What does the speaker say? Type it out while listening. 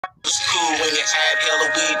when you had hella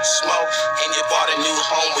weed to smoke, and you bought a new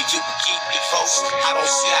home where you can keep your folks. I don't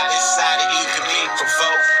see how this side of you could be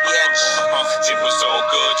provoked. It was all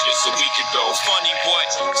good just a week ago. Funny what?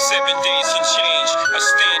 7 days and change. A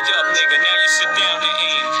stand up nigga, now you sit down and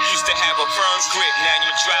aim. Used to have a firm grip, now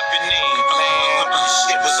you drop your name. Man,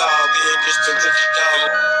 shit was all good just a week ago.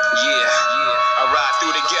 I ride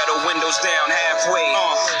through the ghetto, windows down halfway.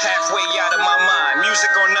 Halfway out of my mind.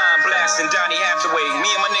 Music on 9 blasting Donnie Hathaway. Me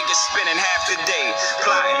and my niggas spending half the day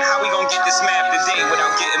plotting how we gon' get this map today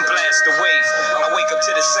without getting blasted away. I wake up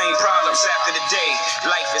to the same problems after the day.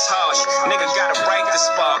 Life is harsh, nigga gotta write the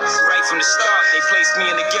spark. Right from the start, they placed me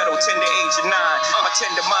in the ghetto, tender age of 9. My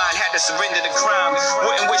tender mind had to surrender to crime.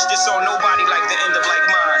 Wouldn't wish this on nobody like the end of like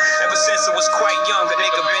mine. Ever since I was quite young, a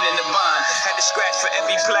nigga been in the bind. Had to scratch for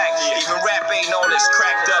every plaque. Even rap ain't all it's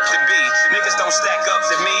cracked up to be. Niggas don't stack up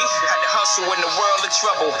to me. Had to hustle in the world of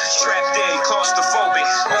trouble. Trapped in, claustrophobic.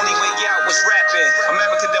 Only way out was rapping.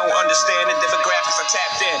 America don't understand the demographics I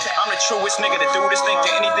tapped in. I'm the truest nigga to do this. Think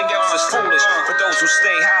that anything else is foolish. For those who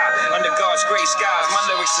stay high under God's gray skies, my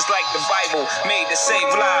lyrics is like the Bible, made to save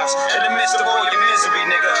lives. In the midst of all your misery,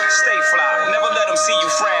 nigga, stay fly. Never let them see you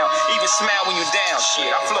frown. Even smile when you down.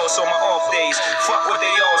 Shit, I floss on my off days. Fuck what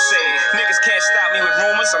they all say. Niggas can't stop me with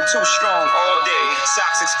rumors. I'm too strong all day.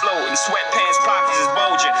 Socks exploding, sweatpants pockets is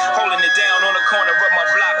bulging. Holding it down on the corner of my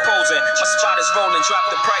block posing. My spot is rolling, drop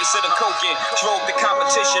the price of the coke in. Drove the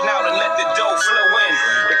competition out and let the dough flow in.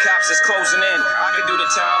 The cops is closing in. I can do the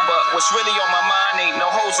time, but what's really on my mind ain't no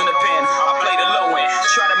holes in the pen. I play the low end,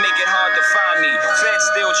 try to make it hard to find me. Feds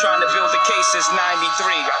still trying to build the case since 93.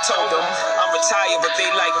 I told them I'm retired, but they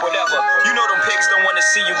like whatever. You know them pigs don't want to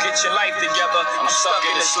see you get your life together. I'm stuck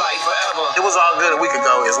in this life forever. It Was All Good a week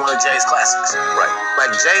ago is one of Jay's classics. Right.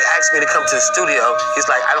 Like, Jay asked me to come to the studio. He's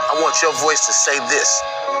like, I want your voice to say this.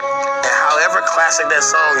 And however classic that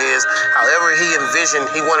song is, however he envisioned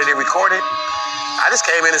he wanted it recorded, I just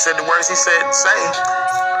came in and said the words he said, say.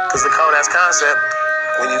 Because the cold ass concept,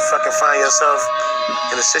 when you fucking find yourself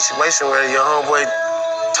in a situation where your homeboy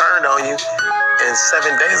turned on you, and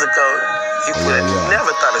 7 days ago, you would have never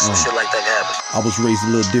thought of some shit like that could happen. I was raised a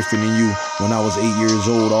little different than you. When I was 8 years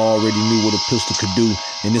old, I already knew what a pistol could do,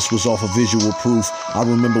 and this was off of visual proof. I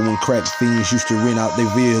remember when crack fiends used to rent out their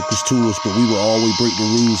vehicles to us, but we would always break the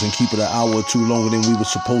rules and keep it an hour or two longer than we were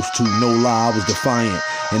supposed to. No lie, I was defiant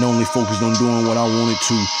and only focused on doing what I wanted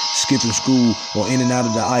to. Skipping school or in and out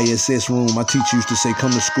of the ISS room. My teacher used to say,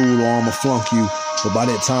 come to school or I'ma flunk you. But by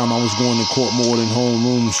that time, I was going to court more than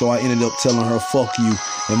homeroom, so I ended up telling her, fuck you.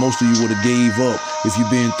 And most of you would have gave up if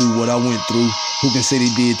you've been through what I went through. Who can say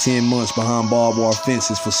they did 10 months behind barbed wire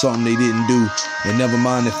fences for something they didn't do? And never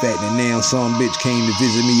mind the fact that now some bitch came to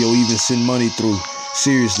visit me or even send money through.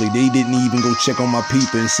 Seriously, they didn't even go check on my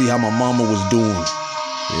people and see how my mama was doing.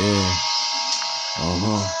 Yeah.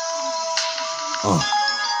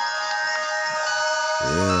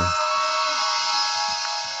 Yeah.